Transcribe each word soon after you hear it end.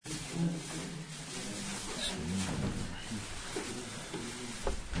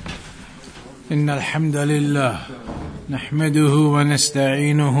إن الحمد لله نحمده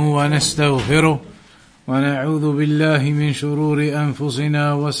ونستعينه ونستغفره ونعوذ بالله من شرور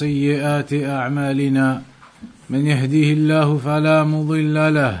أنفسنا وسيئات أعمالنا من يهديه الله فلا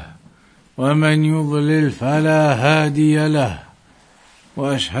مضل له ومن يضلل فلا هادي له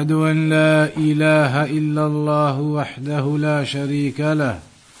وأشهد أن لا إله إلا الله وحده لا شريك له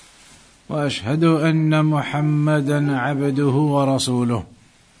وأشهد أن محمدا عبده ورسوله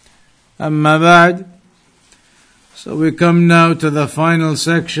أما بعد. So we come now to the final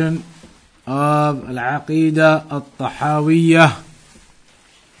section of Aqeedah Tahaawiyah,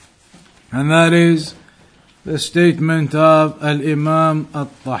 and that is the statement of Al-Imam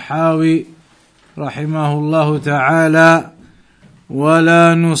At-Tahawi rahimahullah ta'ala: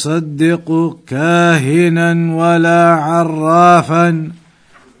 وَلَا نُصَدِّقُ كَاهِنًا وَلَا عَرَّافًا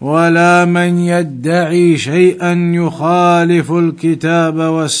ولا من يدعي شيئا يخالف الكتاب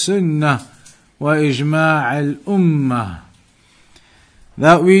والسنة وإجماع الأمة.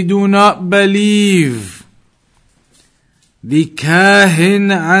 That we do not believe the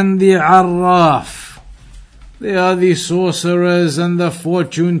kahin and the arraf. They are the sorcerers and the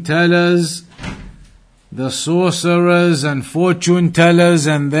fortune tellers. The sorcerers and fortune tellers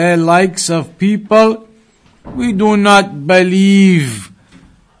and their likes of people. We do not believe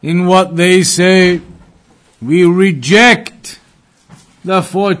in what they say. We reject the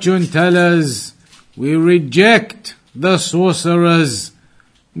fortune tellers. We reject the sorcerers.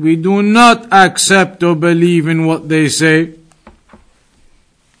 We do not accept or believe in what they say.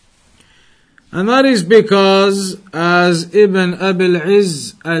 And that is because, as Ibn Abil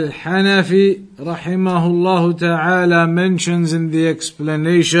Izz al-Hanafi rahimahullah ta'ala mentions in the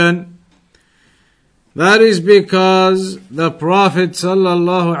explanation, that is because the Prophet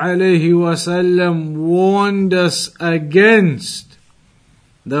sallallahu alaihi wasallam warned us against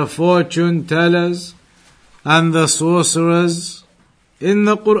the fortune tellers and the sorcerers in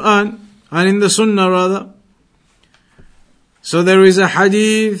the Quran and in the Sunnah rather. So there is a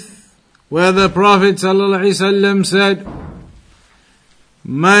hadith where the Prophet sallallahu alaihi wasallam said,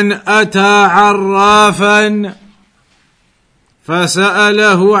 "Man ata arrafan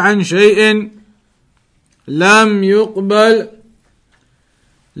fasa'alahu an shay'in لم يقبل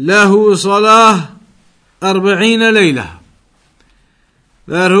له صلاة 40 ليلة."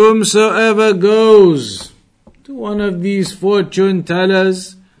 That whomsoever goes to one of these fortune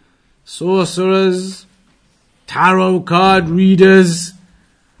tellers, sorcerers, tarot card readers,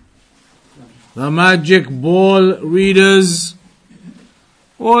 the magic ball readers,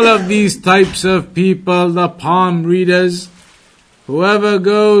 all of these types of people, the palm readers, whoever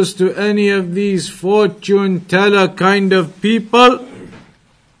goes to any of these fortune teller kind of people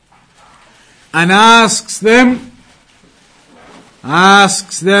and asks them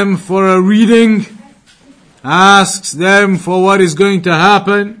for a reading, asks them for what is going to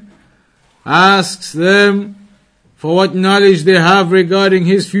happen, asks them for what knowledge they have regarding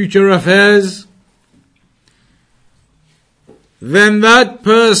his future affairs, then that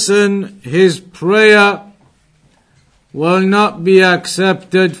person, his prayer will not be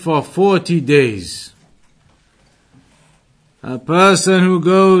accepted for 40 days. A person who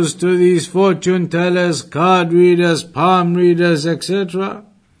goes to these fortune tellers, card readers, palm readers, etc.,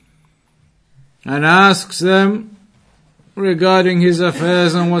 and asks them regarding his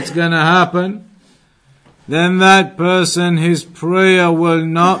affairs and what's going to happen, then that person, his prayer will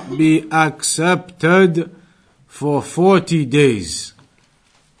not be accepted for 40 days.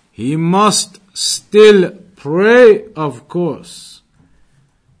 He must still pray, of course,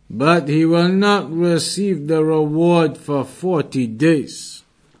 but he will not receive the reward for 40 days.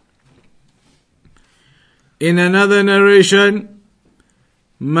 In another narration,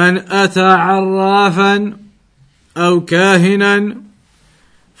 من أتى عرافا أو كاهنا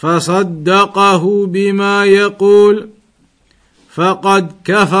فصدقه بما يقول فقد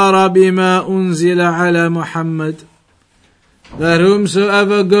كفر بما أنزل على محمد. That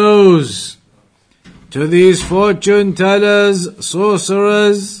whomsoever goes to these fortune tellers,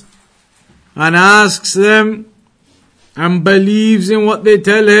 sorcerers, and asks them and believes in what they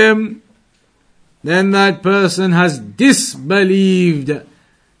tell him, then that person has disbelieved,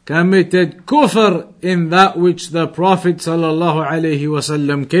 committed kufr in that which the Prophet sallallahu alaihi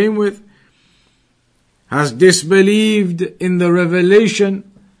wasallam came with, has disbelieved in the revelation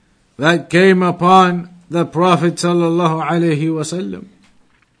that came upon the Prophet sallallahu alaihi wasallam.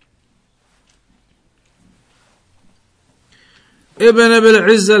 Ibn Abil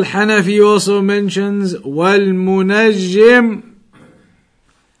Izz al-Hanafi also mentions وَالْمُنَجِّمْ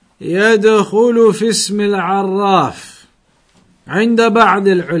يَدْخُلُ فِي اسْمِ الْعَرَّافِ عند بعض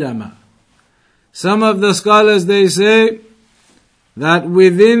العلماء. Some of the scholars, they say that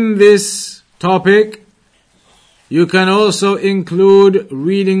within this topic, you can also include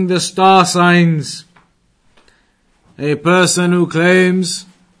reading the star signs. A person who claims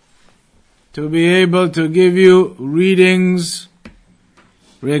to be able to give you readings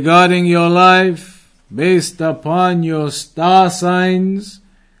regarding your life based upon your star signs,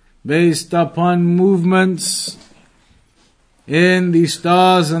 based upon movements in the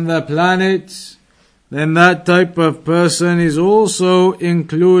stars and the planets, then that type of person is also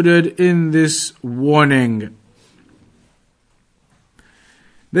included in this warning.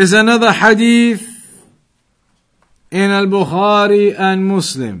 There's another hadith in Al-Bukhari and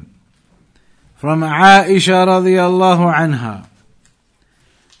Muslim from Aisha radiyallahu anha.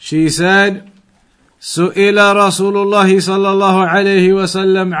 She said, سئل رسول الله صلى الله عليه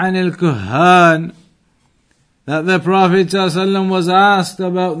وسلم عن الكهان, that the Prophet ﷺ was asked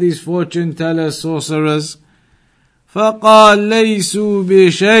about these fortune tellers, sorcerers. فقال ليسوا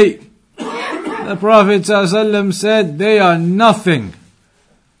بشيء. The Prophet ﷺ said, they are nothing.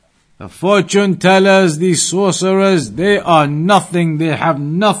 The fortune tellers, these sorcerers, they are nothing, they have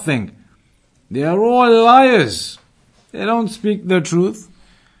nothing. They are all liars. They don't speak the truth.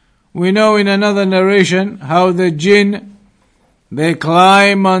 We know in another narration how the jinn, they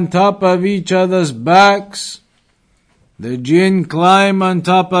climb on top of each other's backs. The jinn climb on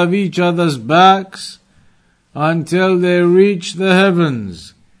top of each other's backs until they reach the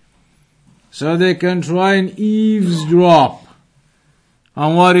heavens, so they can try and eavesdrop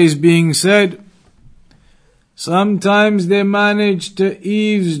on what is being said. Sometimes they manage to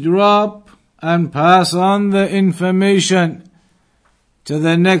eavesdrop and pass on the information to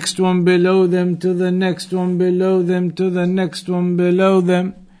the next one below them, to the next one below them, to the next one below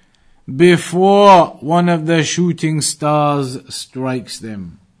them, before one of the shooting stars strikes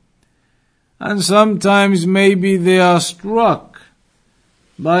them. And sometimes maybe they are struck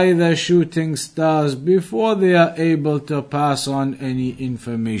by the shooting stars before they are able to pass on any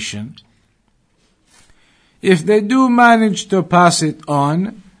information. If they do manage to pass it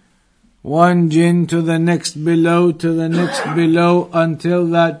on, one jinn to the next below, to the next below, until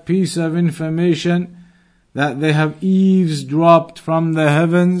that piece of information that they have eavesdropped from the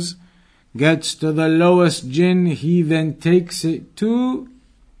heavens gets to the lowest jinn, he then takes it to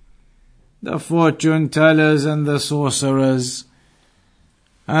the fortune tellers and the sorcerers.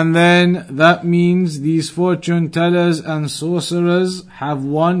 And then that means these fortune tellers and sorcerers have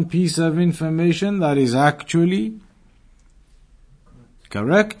one piece of information that is actually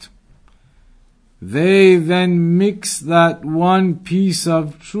correct. They then mix that one piece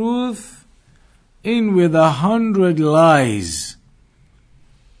of truth in with 100 lies.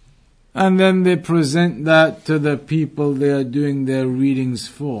 And then they present that to the people they are doing their readings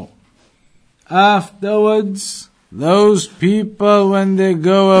for. Afterwards, those people, when they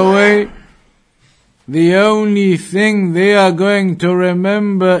go away, the only thing they are going to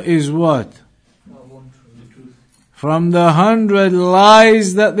remember is what? From the 100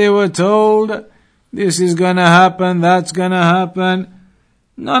 lies that they were told, this is gonna happen, that's gonna happen,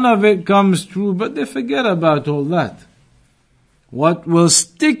 none of it comes true, but they forget about all that. What will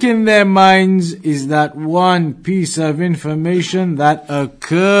stick in their minds is that one piece of information that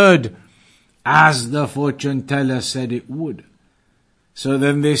occurred as the fortune teller said it would. So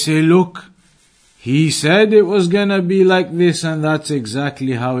then they say, look, he said it was gonna be like this, and that's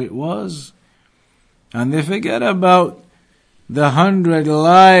exactly how it was. And they forget about the 100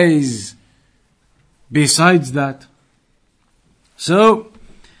 lies besides that. So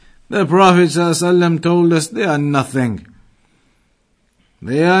the Prophet ﷺ told us they are nothing.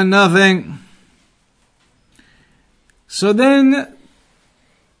 They are nothing. So then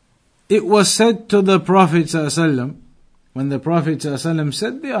it was said to the Prophet ﷺ, when the Prophet ﷺ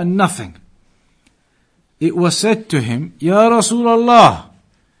said they are nothing, it was said to him, Ya Rasulullah,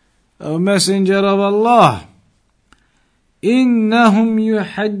 O Messenger of Allah, إنهم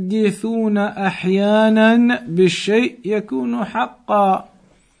يحدثون أحيانا بالشيء يكون حقا.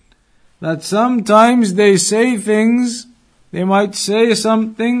 That sometimes they say things, they might say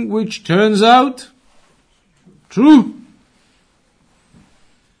something which turns out true.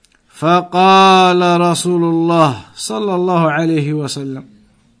 فقال رسول الله صلى الله عليه وسلم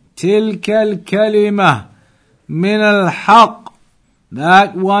تلك الكلمة من الحق,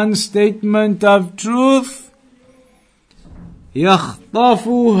 that one statement of truth,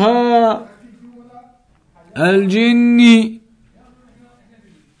 يخطفها الجن,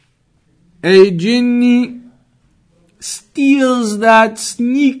 a jinni steals that,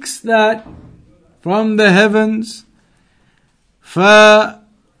 sneaks that from the heavens, فيقرقرها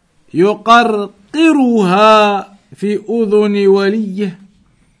فَيُوَقِّرُهَا فِي أُذُنِ وَلِيِّهِ.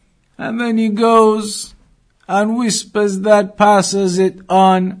 And then he goes and whispers that, passes it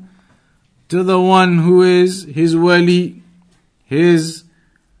on to the one who is his wali, his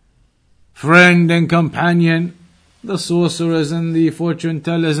friend and companion, the sorcerers and the fortune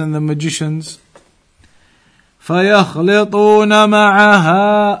tellers and the magicians. فَيَخْلِطُونَ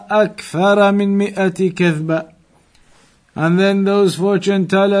مَعَهَا أَكْثَرَ مِنْ مِئَةِ كَذْبَةٍ. And then those fortune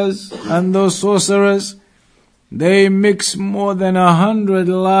tellers and those sorcerers, they mix more than 100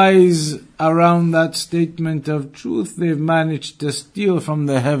 lies around that statement of truth they've managed to steal from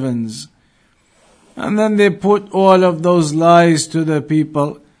the heavens. And then they put all of those lies to the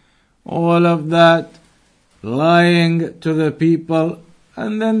people, all of that lying to the people,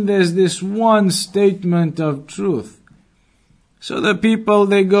 and then there's this one statement of truth. So the people,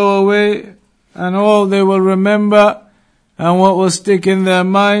 they go away, and all they will remember and what will stick in their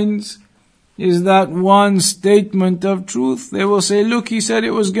minds is that one statement of truth. They will say, look, he said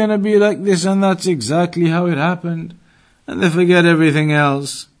it was going to be like this, and that's exactly how it happened. And they forget everything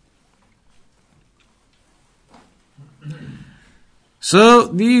else. So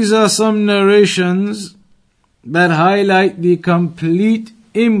these are some narrations that highlight the complete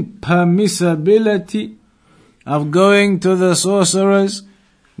impermissibility of going to the sorcerers,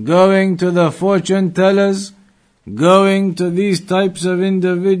 going to the fortune tellers, going to these types of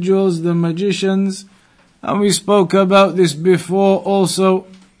individuals, the magicians. And we spoke about this before also.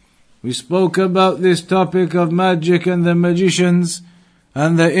 We spoke about this topic of magic and the magicians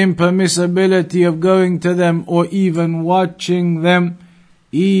and the impermissibility of going to them or even watching them,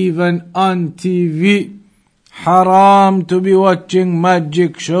 even on TV. Haram to be watching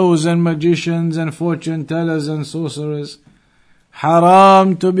magic shows and magicians and fortune tellers and sorcerers.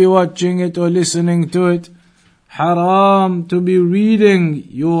 Haram to be watching it or listening to it. Haram to be reading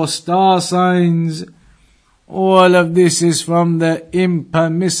your star signs. All of this is from the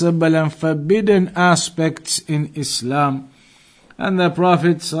impermissible and forbidden aspects in Islam. And the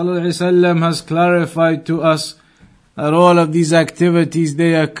Prophet ﷺ has clarified to us that all of these activities,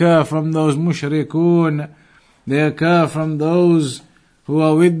 they occur from those mushrikun. They occur from those who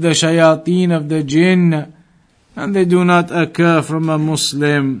are with the shayateen of the jinn. And they do not occur from a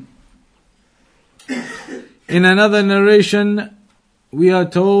Muslim. In another narration, we are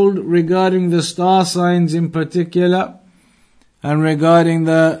told regarding the star signs in particular, and regarding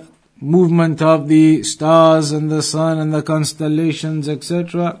the movement of the stars and the sun and the constellations,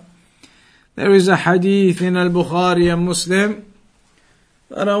 etc. There is a hadith in Al-Bukhari and Muslim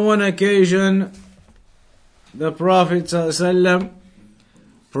that on one occasion the Prophet ﷺ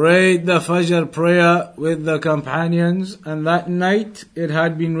prayed the Fajr prayer with the companions, and that night it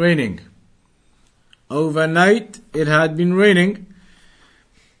had been raining. Overnight it had been raining.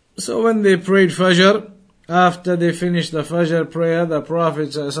 So when they prayed Fajr, after they finished the Fajr prayer, the Prophet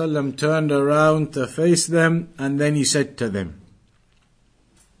ﷺ turned around to face them, and then he said to them,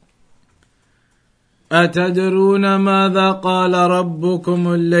 أَتَدْرُونَ مَاذَا قَالَ رَبُّكُمُ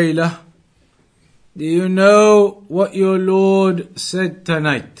اللَّيْلَةِ. Do you know what your Lord said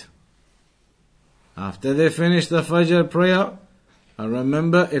tonight? After they finished the Fajr prayer, and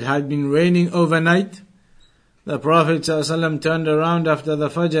remember it had been raining overnight, the Prophet ﷺ turned around after the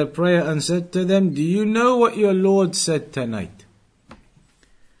Fajr prayer and said to them, do you know what your Lord said tonight?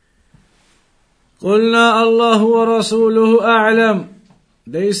 قُلْنَا اللَّهُ وَرَسُولُهُ أَعْلَمُ.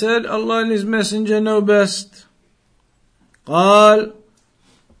 They said, Allah and His Messenger know best. قال,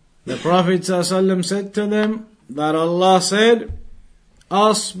 the Prophet ﷺ said to them that Allah said,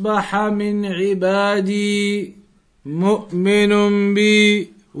 أَصْبَحَ مِنْ عِبَادِي مُؤْمِنٌ بِي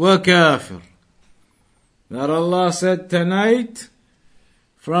وَكَافِرٌ. That Allah said tonight,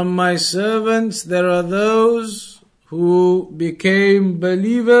 from my servants there are those who became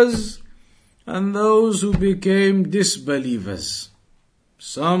believers and those who became disbelievers.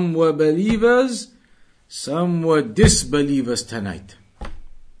 Some were believers, some were disbelievers tonight.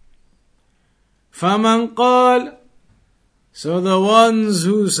 فَمَنْ قَالَ. So the ones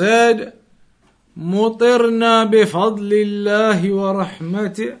who said, مُطِرْنَا بِفَضْلِ اللَّهِ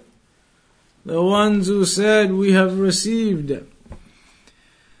وَرَحْمَتِهِ. The ones who said, we have received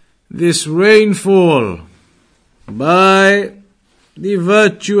this rainfall by the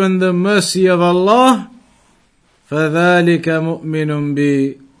virtue and the mercy of Allah, فَذَلِكَ مُؤْمِنٌ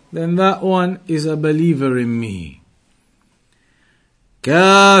بِي. Then that one is a believer in me.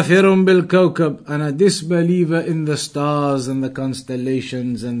 كَافِرٌ بِالْكَوْكَبِ. And a disbeliever in the stars and the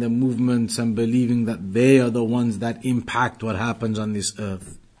constellations and the movements, and believing that they are the ones that impact what happens on this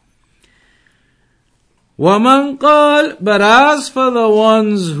earth. وَمَنْ قَالَ. But as for the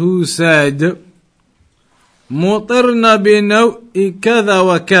ones who said, مطرنا بنوء كذا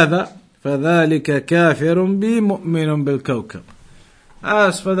وكذا فذلك كافر بي مؤمن بالكوكب.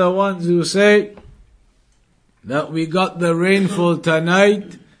 As for the ones who say that we got the rainfall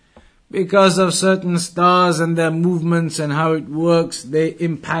tonight because of certain stars and their movements and how it works, they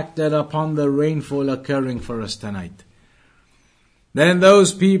impacted upon the rainfall occurring for us tonight. Then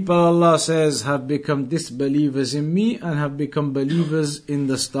those people, Allah says, have become disbelievers in me and have become believers in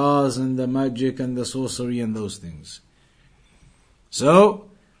the stars and the magic and the sorcery and those things. So,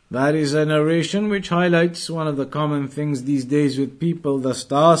 that is a narration which highlights one of the common things these days with people, the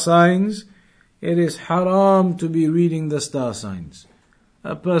star signs. It is haram to be reading the star signs.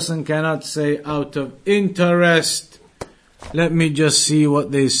 A person cannot say out of interest, let me just see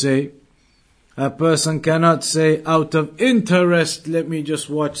what they say. A person cannot say out of interest, let me just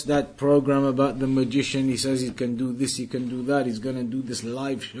watch that program about the magician. He says he can do this, he can do that, he's going to do this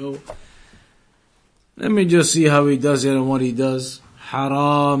live show. Let me just see how he does it and what he does.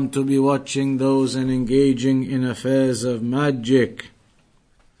 Haram to be watching those and engaging in affairs of magic.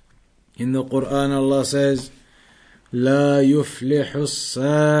 In the Quran Allah says, لا يفلح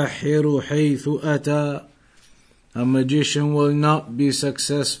الساحر حيث أتى. A magician will not be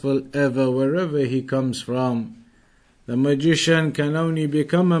successful ever wherever he comes from. The magician can only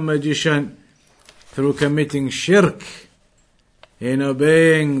become a magician through committing shirk, in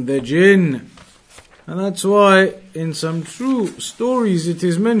obeying the jinn. And that's why in some true stories it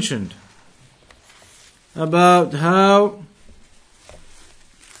is mentioned about how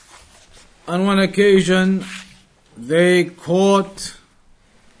on one occasion they caught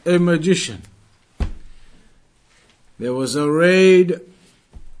a magician. There was a raid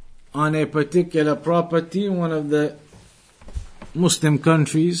on a particular property in one of the Muslim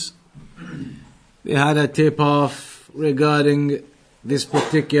countries. They had a tip-off regarding this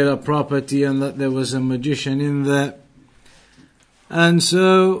particular property and that there was a magician in there. And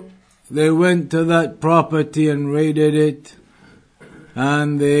so they went to that property and raided it,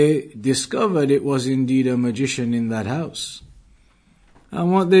 and they discovered it was indeed a magician in that house.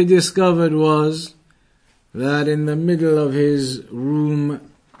 And what they discovered was that in the middle of his room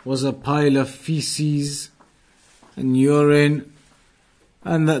was a pile of feces and urine,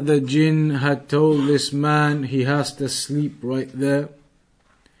 and that the jinn had told this man he has to sleep right there.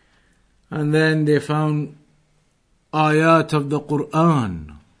 And then they found ayat of the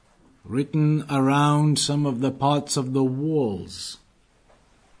Quran written around some of the parts of the walls,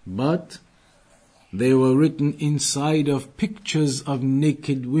 but they were written inside of pictures of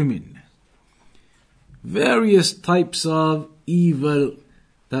naked women. Various types of evil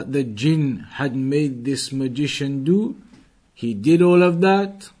that the jinn had made this magician do. He did all of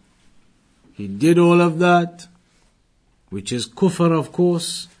that. Which is kufr, of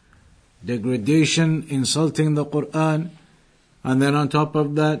course, degradation, insulting the Quran. And then on top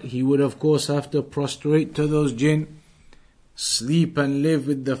of that, he would of course have to prostrate to those jinn, sleep and live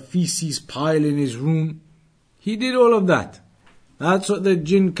with the feces pile in his room. He did all of that. That's what the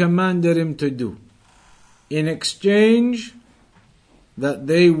jinn commanded him to do. In exchange, that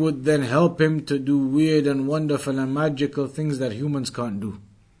they would then help him to do weird and wonderful and magical things that humans can't do.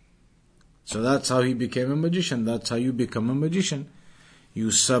 So that's how he became a magician. That's how you become a magician.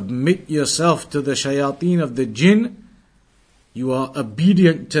 You submit yourself to the shayateen of the jinn. You are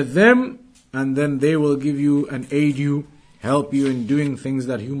obedient to them, and then they will give you and aid you, help you in doing things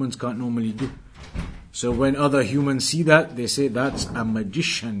that humans can't normally do. So when other humans see that, they say, that's a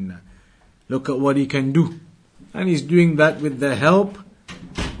magician. Look at what he can do. And he's doing that with the help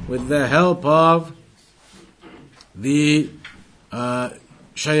of the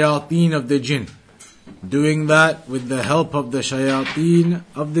shayateen of the jinn. Doing that with the help of the shayateen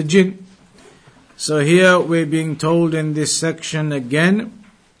of the jinn. So here we're being told in this section again,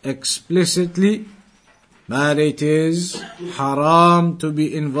 explicitly, that it is haram to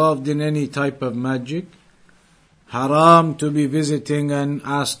be involved in any type of magic. Haram to be visiting and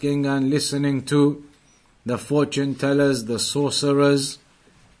asking and listening to the fortune tellers, the sorcerers.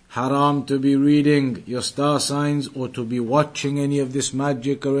 Haram to be reading your star signs or to be watching any of this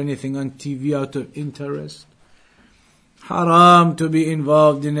magic or anything on TV out of interest. Haram to be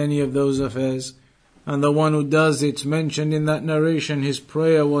involved in any of those affairs. And the one who does, it's mentioned in that narration, his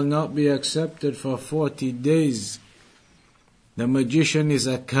prayer will not be accepted for 40 days. The magician is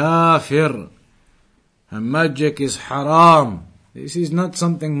a kafir. And magic is haram. This is not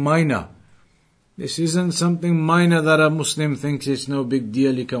something minor. This isn't something minor that a Muslim thinks it's no big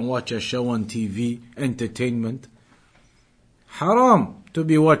deal. You can watch a show on TV, entertainment. Haram to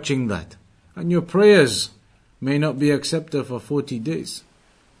be watching that. And your prayers may not be accepted for 40 days.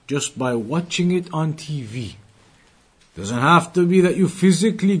 Just by watching it on TV. Doesn't have to be that you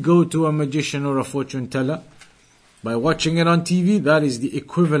physically go to a magician or a fortune teller. By watching it on TV, that is the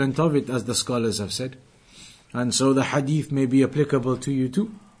equivalent of it, as the scholars have said. And so the hadith may be applicable to you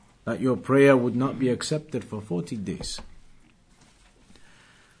too, that your prayer would not be accepted for 40 days.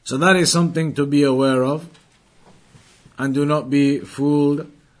 So that is something to be aware of. And do not be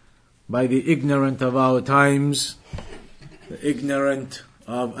fooled by the ignorant of our times, the ignorant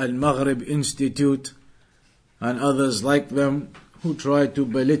of Al-Maghrib Institute and others like them, who try to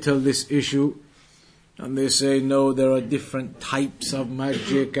belittle this issue. And they say, no, there are different types of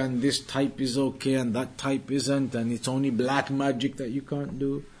magic, and this type is okay and that type isn't, and it's only black magic that you can't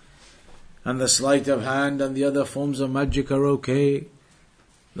do, and the sleight of hand and the other forms of magic are okay.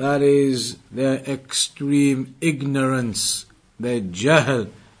 That is their extreme ignorance, their jahl,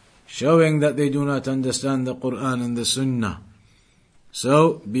 showing that they do not understand the Quran and the Sunnah.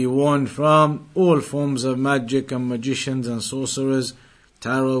 So be warned from all forms of magic and magicians and sorcerers,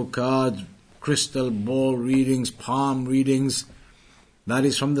 tarot cards, crystal ball readings, palm readings. That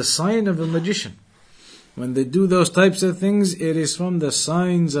is from the sign of a magician. When they do those types of things, it is from the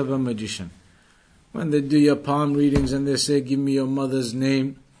signs of a magician. When they do your palm readings and they say, give me your mother's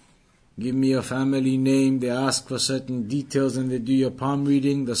name, give me your family name, they ask for certain details and they do your palm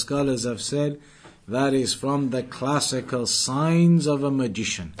reading, the scholars have said, that is from the classical signs of a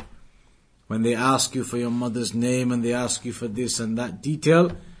magician. When they ask you for your mother's name and they ask you for this and that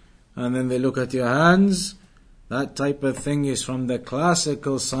detail, and then they look at your hands, that type of thing is from the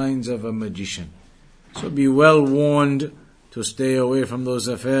classical signs of a magician. So be well warned to stay away from those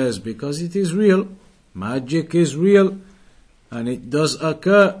affairs, because it is real. Magic is real, and it does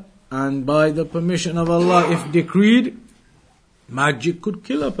occur, and by the permission of Allah, if decreed, magic could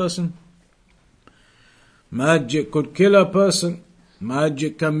kill a person. Magic could kill a person.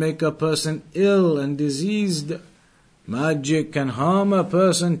 Magic can make a person ill and diseased. Magic can harm a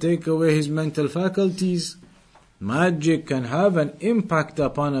person, take away his mental faculties. Magic can have an impact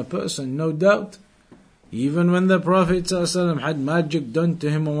upon a person, no doubt. Even when the Prophet ﷺ had magic done to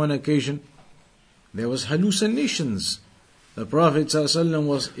him on one occasion, there was hallucinations. The Prophet ﷺ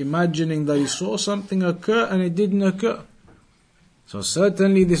was imagining that he saw something occur and it didn't occur. So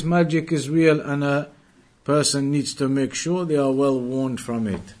certainly this magic is real, and a person needs to make sure they are well warned from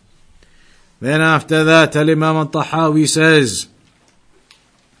it. Then after that, Imam al-Tahawi says,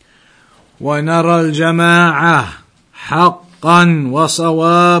 وَنَرَى الْجَمَاعَةَ حَقًّا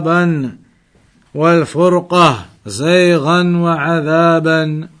وَصَوَابًا وَالْفُرْقَةَ زَيْغًا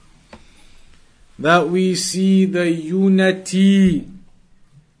وَعَذَابًا. That we see the unity,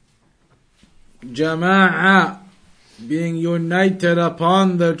 Jama'ah, being united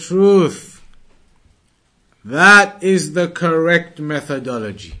upon the truth. That is the correct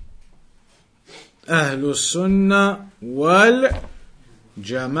methodology. Ahlus Sunnah wal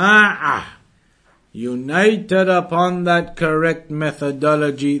Jama'ah, united upon that correct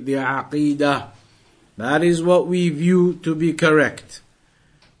methodology, the Aqeedah. That is what we view to be correct.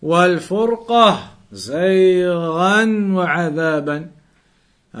 Wal furqah zaygan wa adhaban.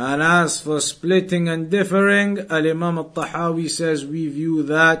 And as for splitting and differing, Al-Imam al-Tahawi says we view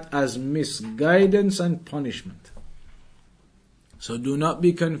that as misguidance and punishment. So do not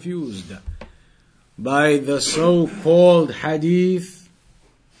be confused by the so-called hadith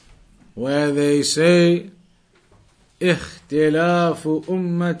where they say اختلاف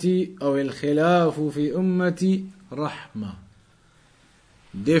أمتي أو الخلاف في أمتي رحمة.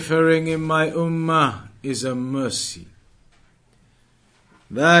 Differing in my ummah is a mercy.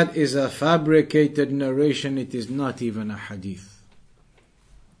 That is a fabricated narration. It is not even a hadith.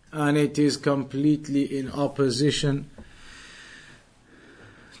 And it is completely in opposition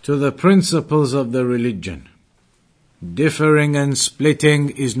to the principles of the religion. Differing and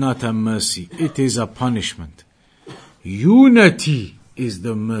splitting is not a mercy. It is a punishment. Unity is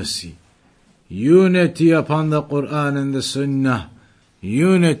the mercy. Unity upon the Quran and the Sunnah.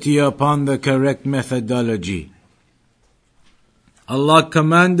 Unity upon the correct methodology. Allah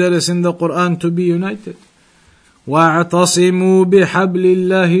commanded us in the Quran to be united. وَاعْتَصِمُوا بِحَبْلِ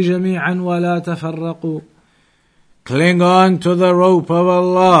اللَّهِ جَمِيعًا وَلَا تَفَرَّقُوا. Cling on to the rope of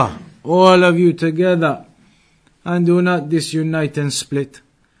Allah, all of you together, and do not disunite and split.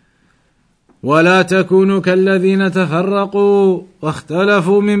 وَلَا تَكُونُوا كَالَّذِينَ تَفَرَّقُوا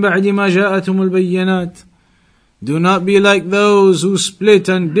وَاخْتَلَفُوا مِنْ بَعْدِ مَا جَاءَتْهُمُ الْبَيِّنَاتِ. Do not be like those who split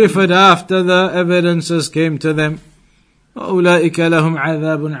and differed after the evidences came to them. وَأُولَٰئِكَ لَهُمْ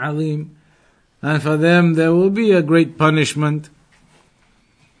عَذَابٌ عَظِيمٌ. And for them there will be a great punishment.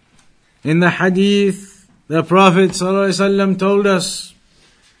 In the hadith, the Prophet ﷺ told us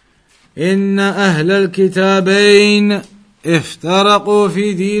إن أهل الكتابين افترقوا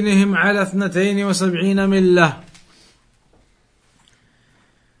في دينهم على 72 ملة.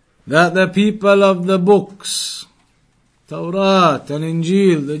 That the people of the books, Torah and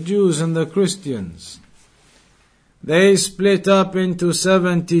Injil, the Jews and the Christians, they split up into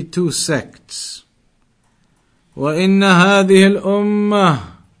 72 sects. وإن هذه الأمة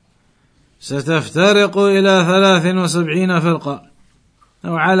ستفترق إلى 73 فرقة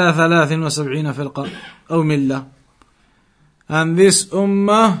أو على 73 فرقة أو ملة. And this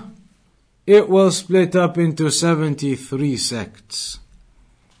ummah, it will split up into 73 sects.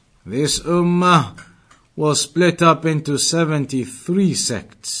 This ummah will split up into 73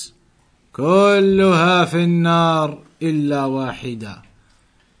 sects. كلها في النار إلا واحدة.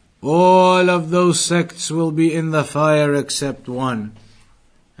 All of those sects will be in the fire except one.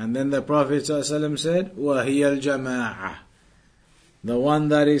 And then the Prophet ﷺ said, وَهِيَ الْجَمَاعَةِ. The one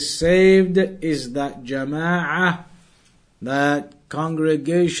that is saved is that Jama'ah, that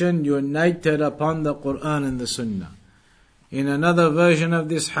congregation united upon the Quran and the Sunnah. In another version of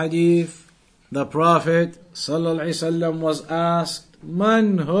this hadith, the Prophet ﷺ was asked,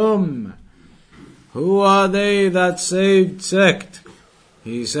 Man hum? Who are they that saved sect?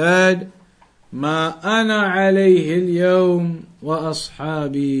 He said, Ma ana alayhi al-yawm wa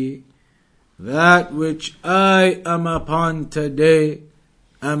ashabi. That which I am upon today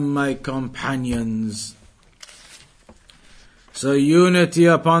and my companions. So unity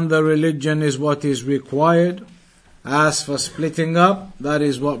upon the religion is what is required. As for splitting up, that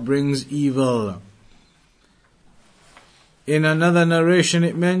is what brings evil. In another narration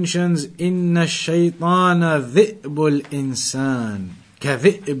it mentions, Inna shaytana dhi'bul insan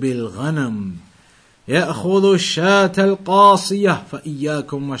kadhi'bil ghanam ya'khudhu shata al-qasiyah fa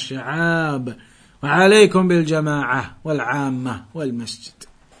iyyakum wa sha'ab wa alaykum bil jama'ah wal 'ammah wal masjid.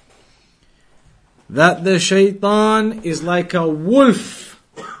 That the shaitan is like a wolf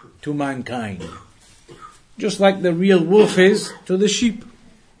to mankind, just like the real wolf is to the sheep.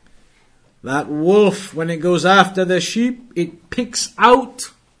 That wolf, when it goes after the sheep, it picks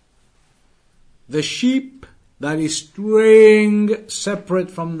out the sheep that is straying separate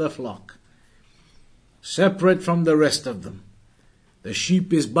from the flock, separate from the rest of them. The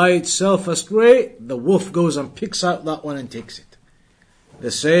sheep is by itself astray, the wolf goes and picks out that one and takes it. The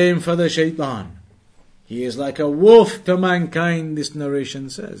same for the shaitan. He is like a wolf to mankind, this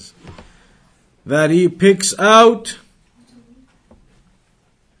narration says. That he picks out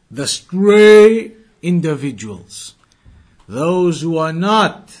the stray individuals, those who are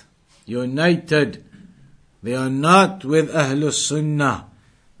not united, they are not with Ahlus Sunnah,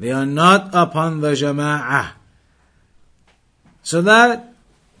 they are not upon the Jama'ah. So that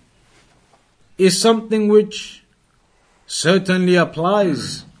is something which certainly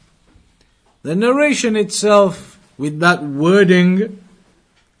applies. The narration itself with that wording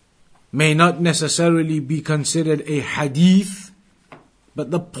may not necessarily be considered a hadith, but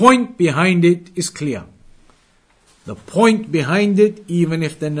the point behind it is clear. The point behind it, even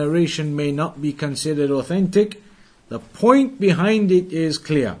if the narration may not be considered authentic, the point behind it is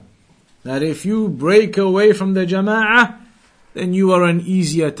clear. That if you break away from the Jama'ah, then you are an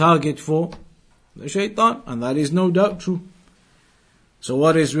easier target for the shaitan, and that is no doubt true. So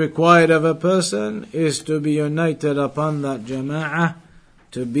what is required of a person is to be united upon that Jama'ah,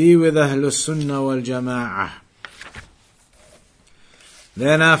 to be with Ahlus Sunnah wal Jama'ah.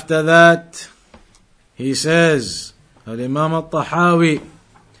 Then after that, he says, Al-Imam al-Tahawi,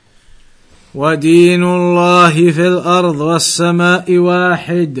 وَدِينُ اللَّهِ فِي الْأَرْضِ وَالسَّمَاءِ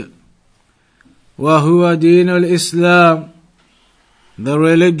وَاحِدٌ وَهُوَ دِينُ الْإِسْلَامِ. The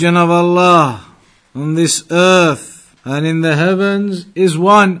religion of Allah on this earth and in the heavens is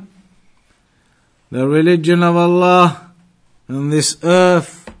one. The religion of Allah on this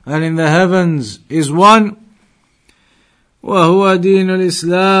earth and in the heavens is one. وَهُوَ دِينُ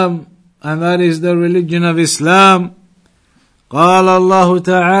الْإِسْلَامِ, and that is the religion of Islam. قال الله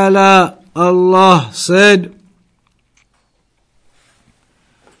تعالى, Allah said,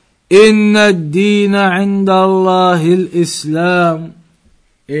 إِنَّ الدِّينَ عِنْدَ اللَّهِ الْإِسْلَامِ.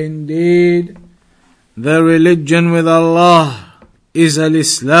 Indeed, the religion with Allah is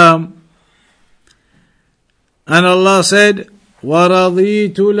al-Islam. And Allah said,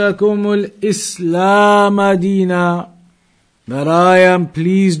 وَرَضِيتُ لَكُمُ الْإِسْلَامَ دِينًا. That I am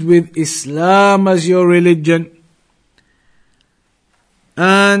pleased with Islam as your religion.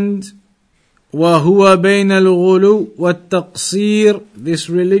 And وَهُوَ بَيْنَ الْغُلُوِّ وَالتَّقْصِيرِ. This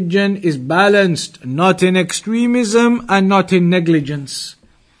religion is balanced, not in extremism and not in negligence.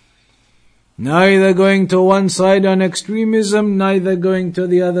 Neither going to one side on extremism, neither going to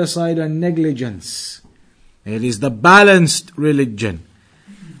the other side on negligence. It is the balanced religion.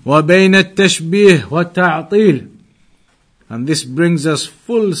 وَبَيْنَ التَّشْبِيهِ وَالتَّعْطِيلِ. And this brings us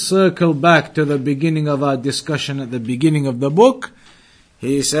full circle back to the beginning of our discussion at the beginning of the book.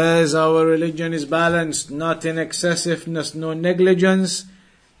 He says our religion is balanced, not in excessiveness nor negligence,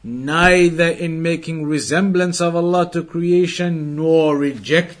 neither in making resemblance of Allah to creation, nor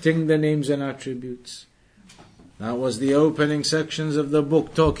rejecting the names and attributes. That was the opening sections of the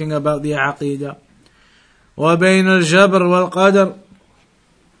book talking about the Aqeedah. وَبَيْنَ الْجَبْرِ وَالْقَدَرِ.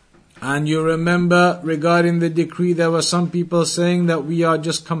 And you remember regarding the decree, there were some people saying that we are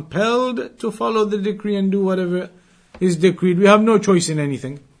just compelled to follow the decree and do whatever is decreed. We have no choice in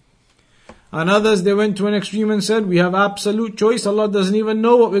anything. And others, they went to an extreme and said, we have absolute choice. Allah doesn't even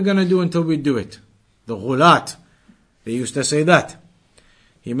know what we're going to do until we do it. The ghulat, they used to say that.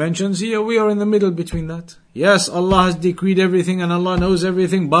 He mentions here, we are in the middle between that. Yes, Allah has decreed everything and Allah knows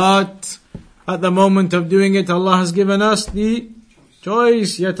everything, but at the moment of doing it, Allah has given us the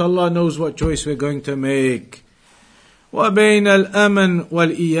choice, yet Allah knows what choice we're going to make. وَبَيْنَ الْأَمَنِ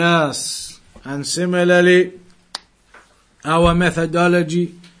وَالْإِيَاسِ. And similarly, our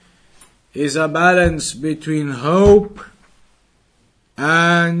methodology is a balance between hope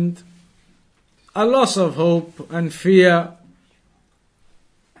and a loss of hope and fear.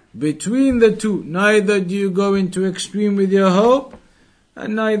 Between the two, neither do you go into extreme with your hope,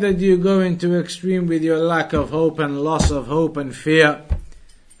 and neither do you go into extreme with your lack of hope and loss of hope and fear.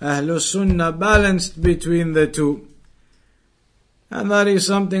 Ahlul Sunnah balanced between the two. And that is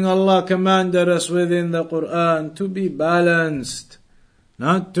something Allah commanded us within the Quran, to be balanced,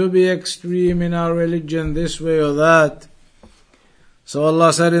 not to be extreme in our religion this way or that. So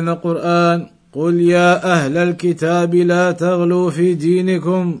Allah said in the Quran, قُلْ يَا أَهْلَ الْكِتَابِ لَا تَغْلُوا فِي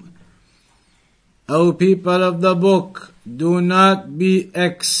دِينِكُمْ. O people of the book, do not be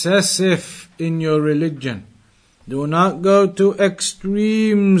excessive in your religion. Do not go to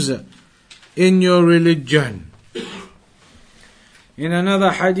extremes in your religion. In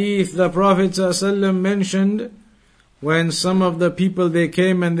another hadith, the Prophet ﷺ mentioned when some of the people they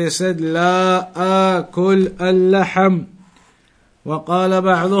came and they said, لا آكل اللحم, وقال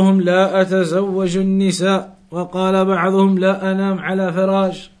بعضهم لا أتزوج النساء, وقال بعضهم لا أنام على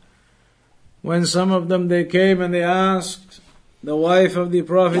فراش. When some of them they came and they asked the wife of the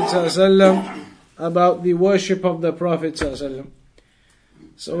Prophet ﷺ about the worship of the Prophet ﷺ.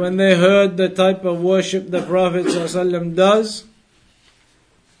 So when they heard the type of worship the Prophet ﷺ does,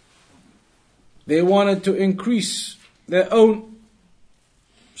 they wanted to increase their own.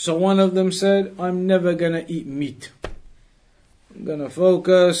 So one of them said, I'm never going to eat meat. I'm going to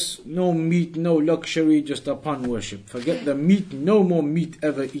focus, no meat, no luxury, just upon worship. Forget the meat, no more meat,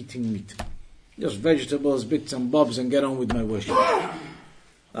 ever eating meat. Just vegetables, bits and bobs, and get on with my worship.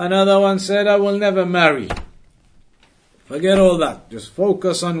 Another one said, I will never marry. Forget all that. Just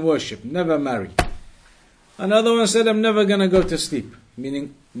focus on worship, never marry. Another one said, I'm never going to go to sleep.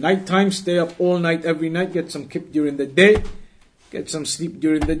 Meaning, nighttime, stay up all night, every night, get some kip during the day, get some sleep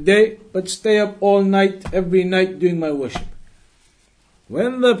during the day, but stay up all night, every night, doing my worship.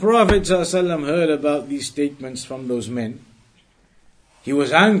 When the Prophet ﷺ heard about these statements from those men, he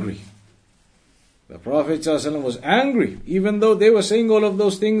was angry. The Prophet ﷺ was angry, even though they were saying all of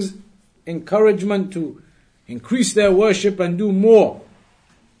those things, encouragement to increase their worship and do more.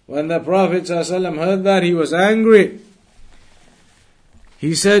 When the Prophet ﷺ heard that, he was angry.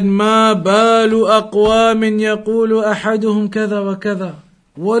 He said, مَا بَالُ أَقْوَامٍ يَقُولُ أَحَدُهُمْ كَذَا وَكَذَا.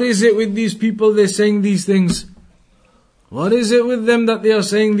 What is it with these people, they're saying these things? What is it with them that they are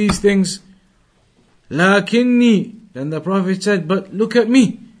saying these things? لَكِنِّي. Then the Prophet said, but look at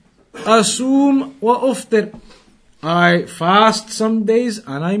me. أَصُومْ وَأُفْتِرْ. I fast some days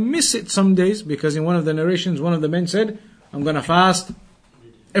and I miss it some days, because in one of the narrations, one of the men said, I'm going to fast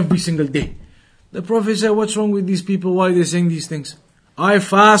every single day. The Prophet said, what's wrong with these people? Why are they saying these things? I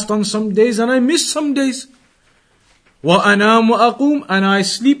fast on some days and I miss some days. وَأَنَامُ وَأَقُومُ. And I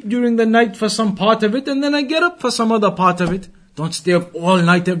sleep during the night for some part of it, and then I get up for some other part of it. Don't stay up all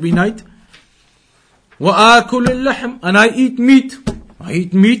night every night. وَآكُلُ اللَّحْمِ. And I eat meat. I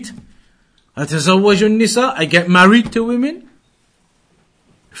eat meat. أَتَزَوَّجُ النِّسَاء. I get married to women.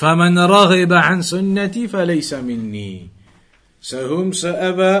 فَمَنْ رَغِبَ عَنْ سُنَّتِي فَلَيْسَ مِنِّي. So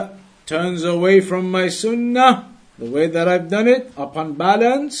whomsoever turns away from my sunnah, the way that I've done it, upon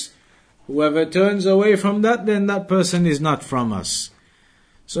balance, whoever turns away from that, then that person is not from us.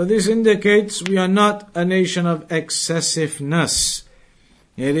 So this indicates we are not a nation of excessiveness.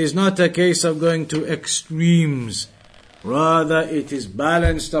 It is not a case of going to extremes. Rather, it is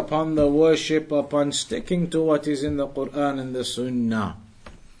balanced upon the worship, upon sticking to what is in the Quran and the Sunnah.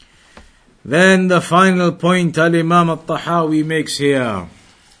 Then the final point Al-Imam Al-Tahawi makes here,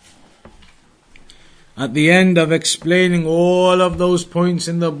 at the end of explaining all of those points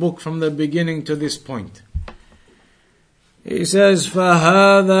in the book from the beginning to this point, he says,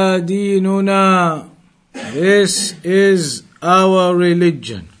 فَهَذَا دِينُنَا, this is our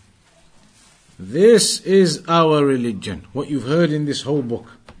religion. This is our religion, what you've heard in this whole book.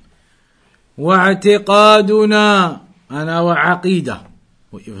 وَاعْتِقَادُنَا, and our aqeedah.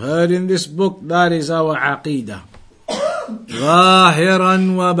 What you've heard in this book, that is our aqeedah. ظَاهِرًا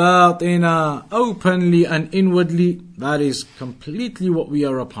وَبَاطِنًا, openly and inwardly, that is completely what we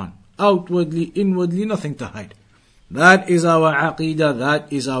are upon. Outwardly, inwardly, nothing to hide. That is our aqeedah,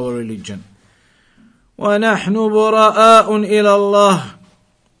 that is our religion. وَنَحْنُ بُرَآءٌ إِلَى اللَّهِ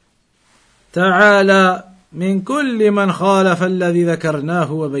تعالى من كل من خالف الذي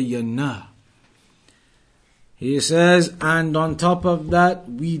ذكرناه وبيناه. He says, and on top of that,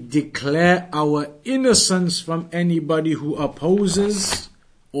 we declare our innocence from anybody who opposes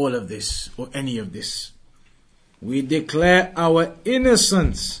all of this, or any of this. We declare our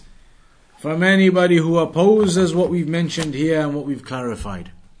innocence from anybody who opposes what we've mentioned here and what we've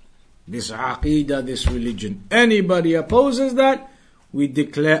clarified. This aqeedah, this religion. Anybody opposes that, we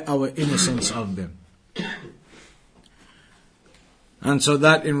declare our innocence of them. And so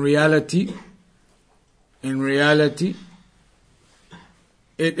that in reality,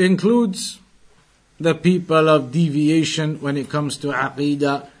 it includes the people of deviation when it comes to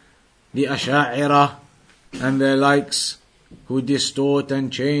aqeedah, the Asha'irah and their likes, who distort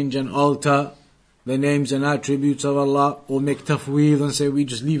and change and alter the names and attributes of Allah, or make tafweed and say we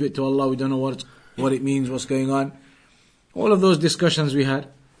just leave it to Allah, we don't know what it means, what's going on. All of those discussions we had,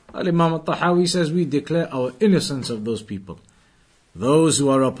 Al-Imam Al-Tahawi says we declare our innocence of those people, those who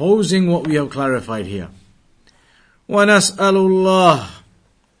are opposing what we have clarified here. وَنَسْأَلُ اللَّهِ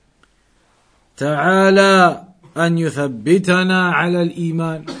تَعَالَى أَنْ يُثَبِّتَنَا عَلَى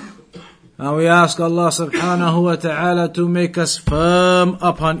الْإِيمَانِ, and we ask Allah subhanahu wa ta'ala to make us firm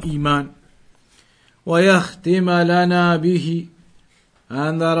upon Iman. وَيَخْتِمَ لَنَا بِهِ,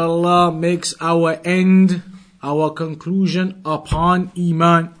 and that Allah makes our end, our conclusion upon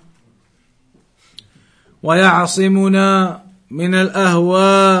Iman. وَيَعْصِمُنَا مِنَ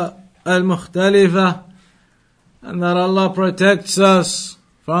الْأَهْوَاءِ الْمُخْتَلِفَةِ, and that Allah protects us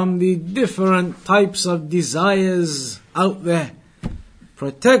from the different types of desires out there,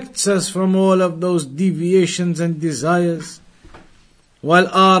 protects us from all of those deviations and desires.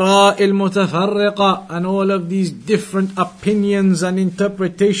 وَالْآرَاءِ الْمُتَفَرِّقَةِ, and all of these different opinions and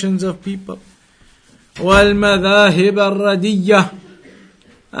interpretations of people. وَالْمَذَاهِبَ الرَّدِيَّةِ,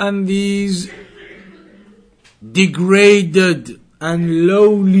 and these degraded and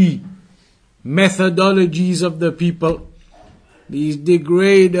lowly methodologies of the people, these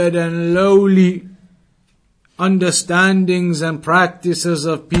degraded and lowly understandings and practices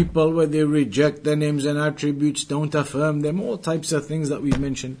of people, where they reject the names and attributes, don't affirm them, all types of things that we've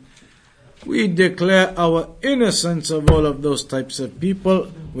mentioned. We declare our innocence of all of those types of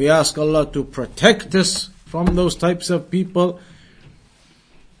people. We ask Allah to protect us from those types of people.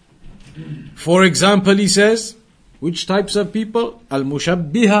 For example, he says, which types of people?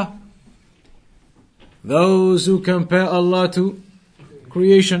 Al-Mushabbihah, those who compare Allah to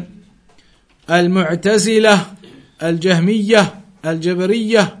creation. Al-Mu'tazilah, Al-Jahmiyyah,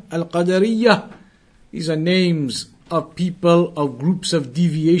 Al-Jabariyyah The Qadariyyah. These are names of people, of groups of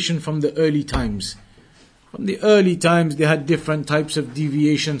deviation from the early times. From the early times they had different types of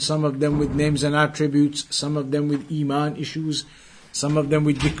deviation, some of them with names and attributes, some of them with Iman issues, some of them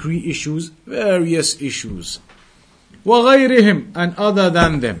with decree issues, various issues. وغيرهم, and other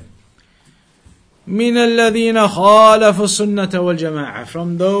than them. من الذين خالفوا السنة والجماعة,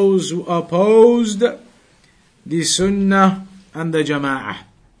 from those who opposed the Sunnah and the Jama'ah.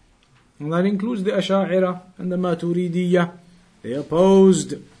 And that includes the Asha'irah and the Maturidiyah. They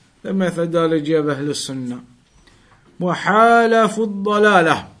opposed the methodology of Ahlul Sunnah. وحالفوا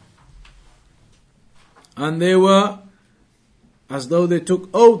الضلالة, and they were as though they took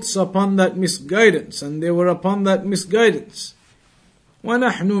oaths upon that misguidance, and they were upon that misguidance.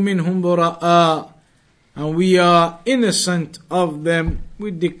 وَنَحْنُ مِنْهُمْ بُرَآء, and we are innocent of them,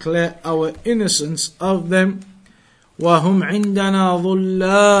 we declare our innocence of them. وَهُمْ عِنْدَنَا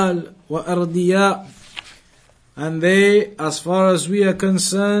ضُلَّالٌ وَأَرْدِيَاءٌ, and they, as far as we are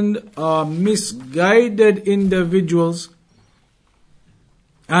concerned, are misguided individuals,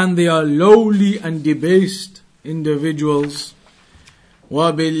 and they are lowly and debased individuals.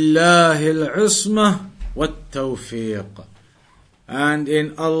 وَبِاللَّهِ الْعِصْمَةِ وَالتَّوْفِيقِ. And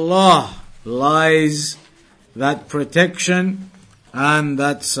in Allah lies that protection and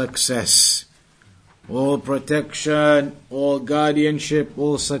that success. All protection, all guardianship,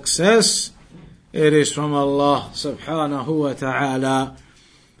 all success, it is from Allah subhanahu wa ta'ala.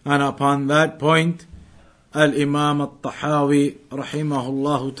 And upon that point, Al-Imam Al-Tahawi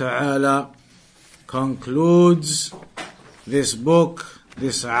rahimahullah ta'ala concludes this book,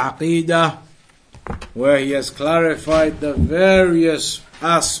 this Aqeedah, where he has clarified the various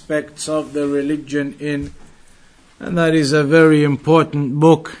aspects of the religion in, and that is a very important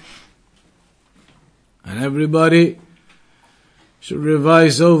book. And everybody should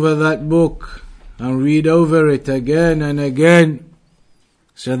revise over that book and read over it again and again,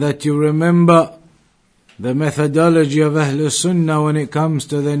 so that you remember the methodology of Ahlul Sunnah when it comes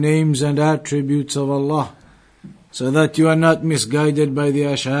to the names and attributes of Allah, so that you are not misguided by the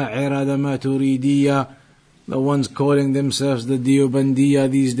Asha'ira, the Maturidiyah, the ones calling themselves the Deobandiyah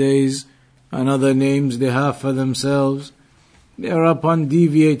these days, and other names they have for themselves. They are upon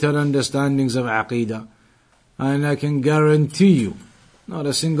deviated understandings of Aqeedah. And I can guarantee you, not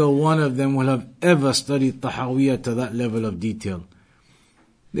a single one of them will have ever studied Tahaawiyah to that level of detail.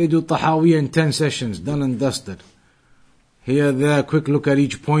 They do Tahaawiyah in 10 sessions, done and dusted. Here, there, quick look at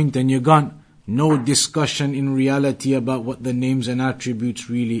each point and you're gone. No discussion in reality about what the names and attributes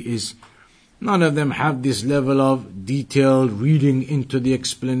really is. None of them have this level of detailed reading into the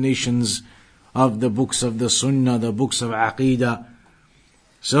explanations of the books of the Sunnah, the books of Aqeedah.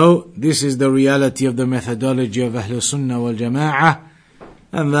 So, this is the reality of the methodology of Ahlul Sunnah wal Jama'ah,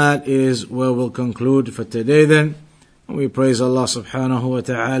 and that is where we'll conclude for today then. And we praise Allah subhanahu wa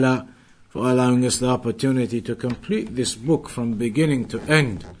ta'ala for allowing us the opportunity to complete this book from beginning to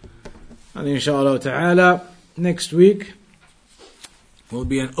end. And inshallah ta'ala, next week will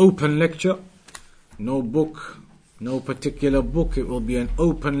be an open lecture. No book, no particular book. It will be an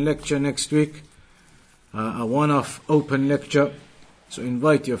open lecture next week. A one-off open lecture. So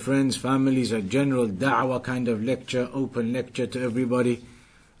invite your friends, families, a general da'wah kind of lecture, open lecture to everybody.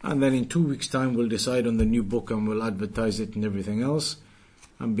 And then in 2 weeks' time we'll decide on the new book and we'll advertise it and everything else.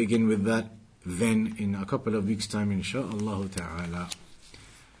 And begin with that then in a couple of weeks' time, insha'Allah ta'ala.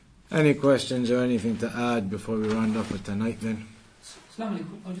 Any questions or anything to add before we round off for tonight then? Assalamu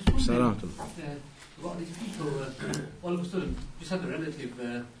alaikum. I just wondering, a lot of these people, all of a sudden, just had a relative,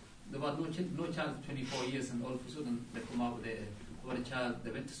 they had no child for 24 years, and all of a sudden they come out with a child.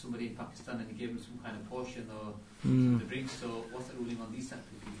 They went to somebody in Pakistan and they gave them some kind of portion or the drink. So what's the ruling on these type of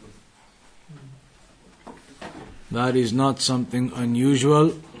people? That is not something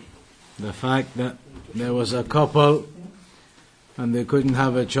unusual. The fact that there was a couple and they couldn't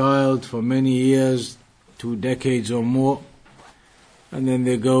have a child for many years, 2 decades or more, and then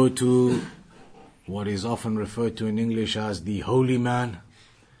they go to what is often referred to in English as the holy man.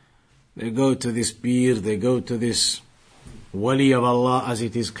 They go to this peer, they go to this wali of Allah as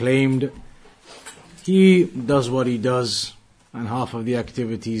it is claimed. He does what he does, and half of the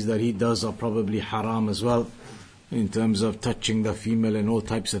activities that he does are probably haram as well, in terms of touching the female and all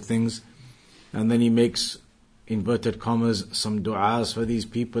types of things. And then he makes, inverted commas, some du'as for these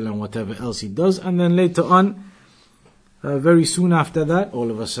people and whatever else he does. And then later on, very soon after that,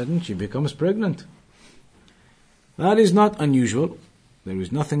 all of a sudden she becomes pregnant. That is not unusual. There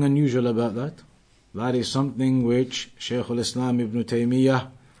is nothing unusual about that. That is something which Shaykh al-Islam Ibn Taymiyyah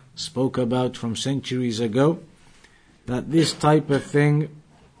spoke about from centuries ago, that this type of thing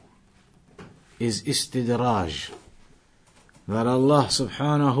is istidraj. That Allah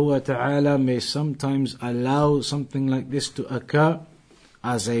subhanahu wa ta'ala may sometimes allow something like this to occur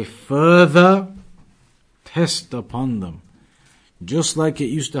as a further test upon them. Just like it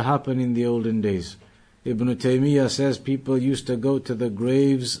used to happen in the olden days. Ibn Taymiyyah says people used to go to the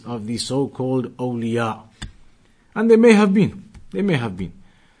graves of the so-called awliya. And they may have been.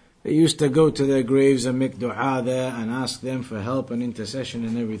 They used to go to their graves and make dua there and ask them for help and intercession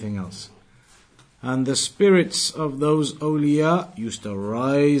and everything else. And the spirits of those awliya used to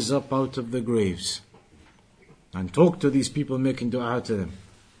rise up out of the graves and talk to these people, making dua to them.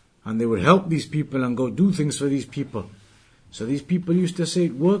 And they would help these people and go do things for these people. So these people used to say,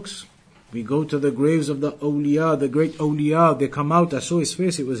 it works. We go to the graves of the awliya, the great awliya. They come out, I saw his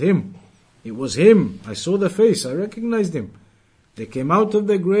face, it was him. It was him. I saw the face, I recognized him. They came out of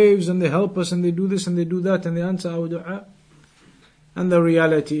their graves and they help us and they do this and they do that and they answer our dua. And the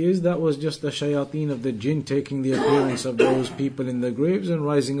reality is that was just the shayateen of the jinn taking the appearance of those people in the graves and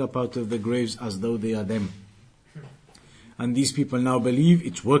rising up out of the graves as though they are them. And these people now believe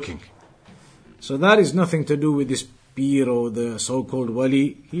it's working. So that is nothing to do with this Peer or the so-called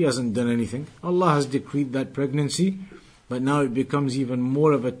wali, he hasn't done anything. Allah has decreed that pregnancy, but now it becomes even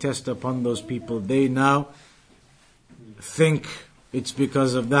more of a test upon those people. They now think it's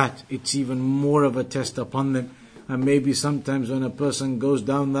because of that. It's even more of a test upon them. And maybe sometimes when a person goes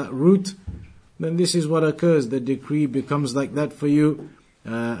down that route, then this is what occurs. The decree becomes like that for you.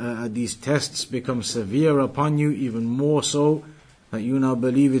 These tests become severe upon you, even more so that you now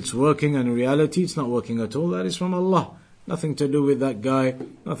believe it's working, and in reality it's not working at all. That is from Allah. Nothing to do with that guy,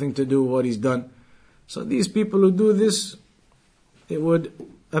 nothing to do with what he's done. So these people who do this, it would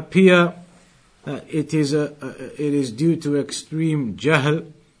appear that it is due to extreme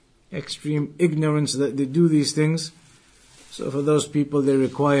jahl, extreme ignorance that they do these things. So for those people, they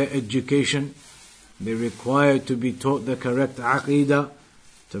require education. They require to be taught the correct aqeedah,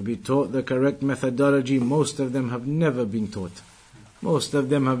 to be taught the correct methodology. Most of them have never been taught. Most of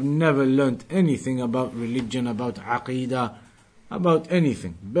them have never learnt anything about religion, about aqeedah, about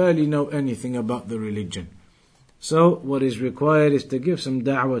anything. Barely know anything about the religion. So what is required is to give some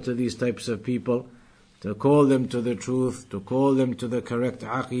da'wah to these types of people, to call them to the truth, to call them to the correct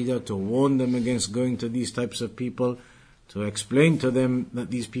aqeedah, to warn them against going to these types of people, to explain to them that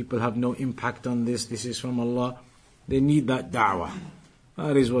these people have no impact on this. This is from Allah. They need that da'wah.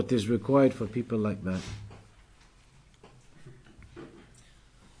 That is what is required for people like that.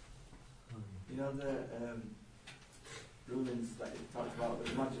 You know the rulings that you talked about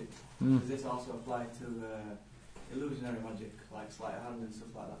with magic. Does this also apply to illusionary magic, like sleight of hand and stuff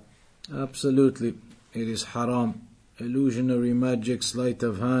like that? Absolutely. It is haram. Illusionary magic, sleight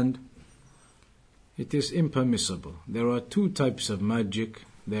of hand, it is impermissible. There are two types of magic.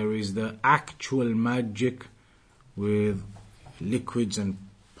 There is the actual magic with liquids and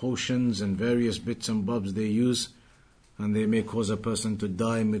potions and various bits and bobs they use, and they may cause a person to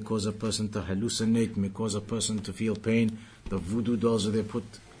die, may cause a person to hallucinate, may cause a person to feel pain. The voodoo dolls that they put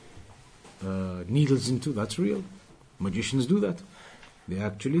needles into, that's real. Magicians do that. They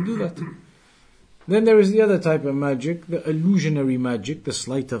actually do that. Then there is the other type of magic, the illusionary magic, the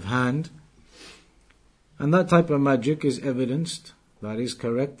sleight of hand. And that type of magic is evidenced. That is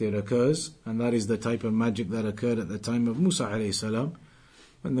correct, it occurs. And that is the type of magic that occurred at the time of Musa alayhi salam.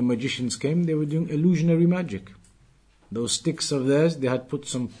 When the magicians came, they were doing illusionary magic. Those sticks of theirs, they had put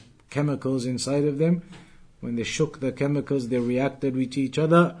some chemicals inside of them. When they shook the chemicals, they reacted with each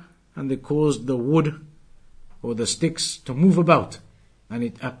other, and they caused the wood or the sticks to move about. And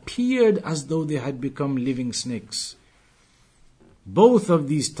it appeared as though they had become living snakes. Both of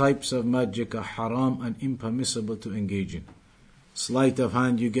these types of magic are haram and impermissible to engage in. Sleight of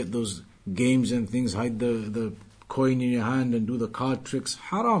hand, you get those games and things, hide the coin in your hand and do the card tricks.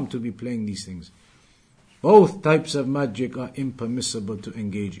 Haram to be playing these things. Both types of magic are impermissible to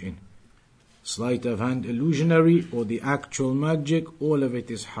engage in. Sleight of hand, illusionary, or the actual magic, all of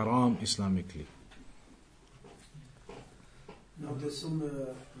it is haram Islamically. Now there's some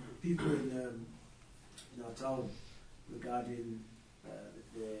people in our town regarding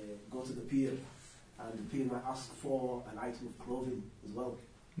they go to the pier, and the pier might ask for an item of clothing as well.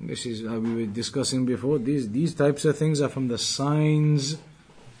 This is we were discussing before. These types of things are from the signs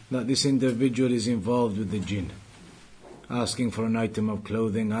that this individual is involved with the jinn. Asking for an item of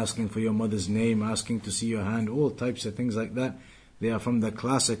clothing, asking for your mother's name, asking to see your hand, all types of things like that. They are from the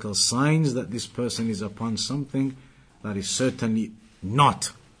classical signs that this person is upon something that is certainly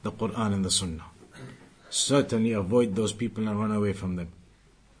not the Quran and the Sunnah. Certainly avoid those people and run away from them.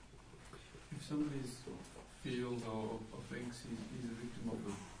 If somebody feels or thinks he's a victim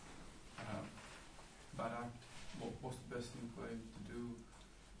of a bad act, what's the best thing for him to do?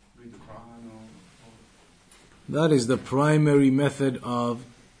 Read the Quran or... That is the primary method of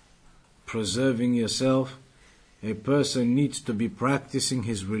preserving yourself. A person needs to be practicing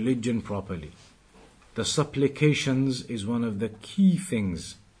his religion properly. The supplications is one of the key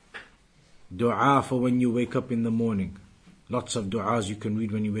things. Dua for when you wake up in the morning. Lots of du'as you can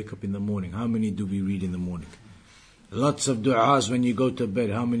read when you wake up in the morning. How many do we read in the morning? Lots of du'as when you go to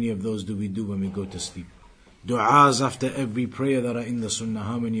bed. How many of those do we do when we go to sleep? Du'as after every prayer that are in the Sunnah.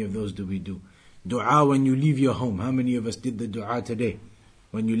 How many of those do we do? Dua when you leave your home. How many of us did the dua today?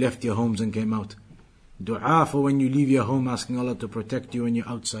 When you left your homes and came out. Dua for when you leave your home, asking Allah to protect you when you're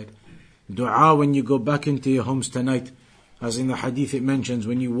outside. Dua when you go back into your homes tonight. As in the hadith it mentions,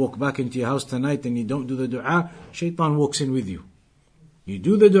 when you walk back into your house tonight and you don't do the dua, shaitan walks in with you. You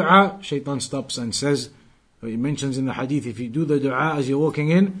do the dua, shaitan stops and says, it mentions in the hadith, if you do the dua as you're walking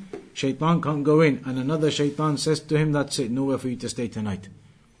in, shaitan can't go in. And another shaitan says to him, that's it, nowhere for you to stay tonight.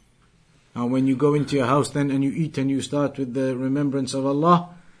 And when you go into your house then and you eat and you start with the remembrance of Allah,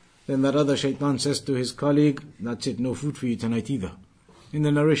 Then that other shaitan says to his colleague, that's it, no food for you tonight either. In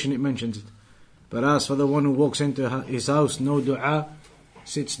the narration it mentions it. But as for the one who walks into his house, no dua,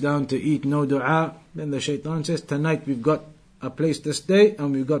 sits down to eat, no dua, then the shaitan says, tonight we've got a place to stay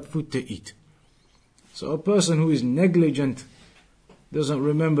and we've got food to eat. So a person who is negligent, doesn't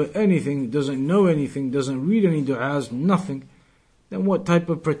remember anything, doesn't know anything, doesn't read any du'as, nothing, then what type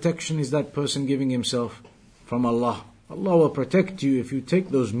of protection is that person giving himself from Allah? Allah will protect you if you take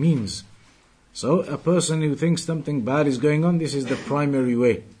those means. So a person who thinks something bad is going on, this is the primary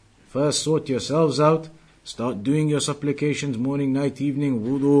way. First sort yourselves out, start doing your supplications morning, night, evening,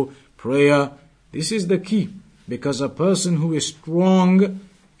 wudu, prayer. This is the key. Because a person who is strong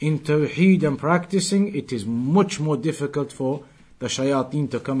in tawheed and practicing, it is much more difficult for the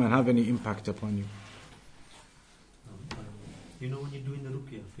shayateen to come and have any impact upon you. You know, when you're doing the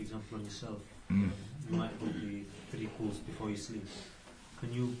ruqyah, for example, on yourself, you might hold the 3 calls before you sleep.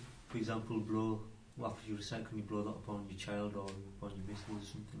 Can you, for example, blow, after you recite, can you blow that upon your child or upon your missus or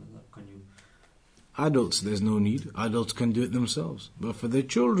something like that? Can you? Adults, there's no need. Adults can do it themselves. But for the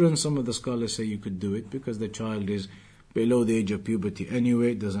children, some of the scholars say you could do it because the child is below the age of puberty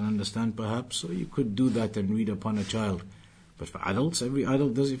anyway, doesn't understand perhaps, so you could do that and read upon a child. But for adults, every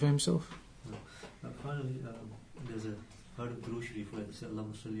adult does it for himself. Finally, there's a part of Durood Sharif where they say,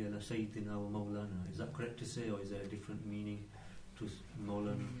 Allahumma salli ala Sayyidina wa Mawlana. Is that correct to say, or is there a different meaning to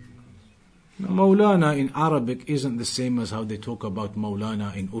Mawlana? Now, Mawlana in Arabic isn't the same as how they talk about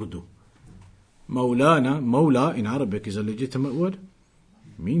Mawlana in Urdu. Mawlana, Mawla in Arabic is a legitimate word.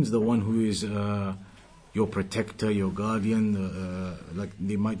 It means the one who is your protector, your guardian. Like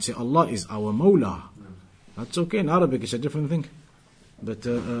they might say, Allah is our Mawla. That's okay. In Arabic, it's a different thing. But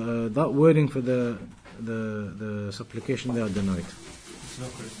that wording for the supplication there, I don't know it. It's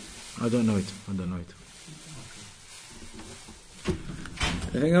not correct. I don't know it.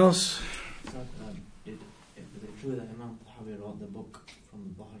 Anything else? Is it true that Imam Tahaawiyah wrote the book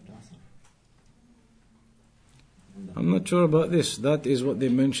from Bahar to Asr? I'm not sure about this. That is what they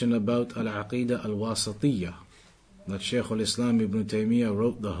mention about Al-Aqeedah Al-Wasatiyyah. That Shaykh al-Islam Ibn Taymiyyah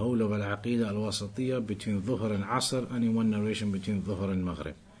wrote the whole of Al-Aqeedah Al-Wasatiyyah between Dhuhr and Asr, and in one narration between Dhuhr and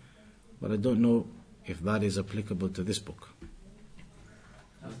Maghrib. But I don't know if that is applicable to this book.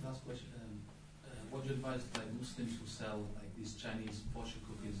 Last question. What do you advise like Muslims who sell like these Chinese fortune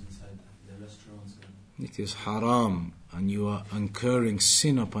cookies inside their restaurants? It is haram, and you are incurring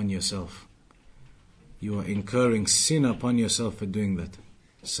sin upon yourself. You are incurring sin upon yourself for doing that.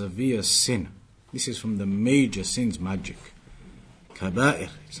 Severe sin. This is from the major sins, magic. Kaba'ir.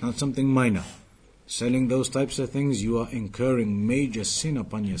 It's not something minor. Selling those types of things, you are incurring major sin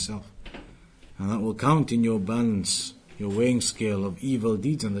upon yourself. And that will count in your balance, your weighing scale of evil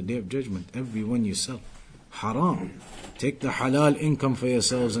deeds on the Day of Judgment. Every one you sell. Haram. Take the halal income for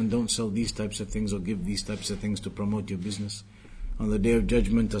yourselves and don't sell these types of things or give these types of things to promote your business. On the Day of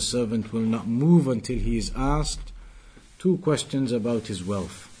Judgment, a servant will not move until he is asked 2 questions about his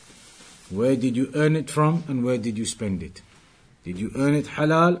wealth. Where did you earn it from and where did you spend it? Did you earn it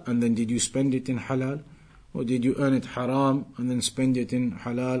halal and then did you spend it in halal? Or did you earn it haram and then spend it in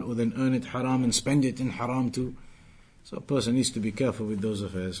halal, or then earn it haram and spend it in haram too? So a person needs to be careful with those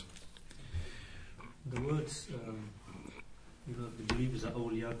affairs. The words, the believers are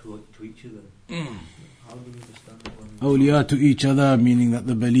awliya to each other. How do you understand that one? Awliya to each other, meaning that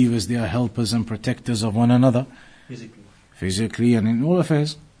the believers, they are helpers and protectors of one another. Physically and in all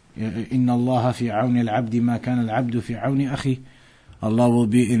affairs. إِنَّ اللَّهَ فِي عَوْنِ الْعَبْدِ مَا كَانَ الْعَبْدُ فِي عَوْنِ أَخِيهِ. Allah will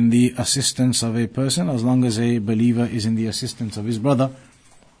be in the assistance of a person as long as a believer is in the assistance of his brother.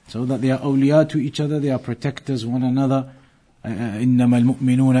 So that they are awliya to each other, they are protectors one another. إِنَّمَا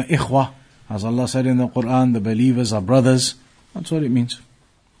الْمُؤْمِنُونَ إِخْوَةً. As Allah said in the Quran, the believers are brothers. That's what it means.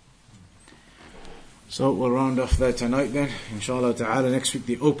 So we'll round off there tonight then. Inshallah ta'ala, next week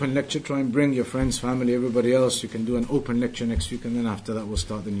the open lecture. Try and bring your friends, family, everybody else. You can do an open lecture next week, and then after that we'll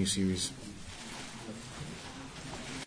start the new series.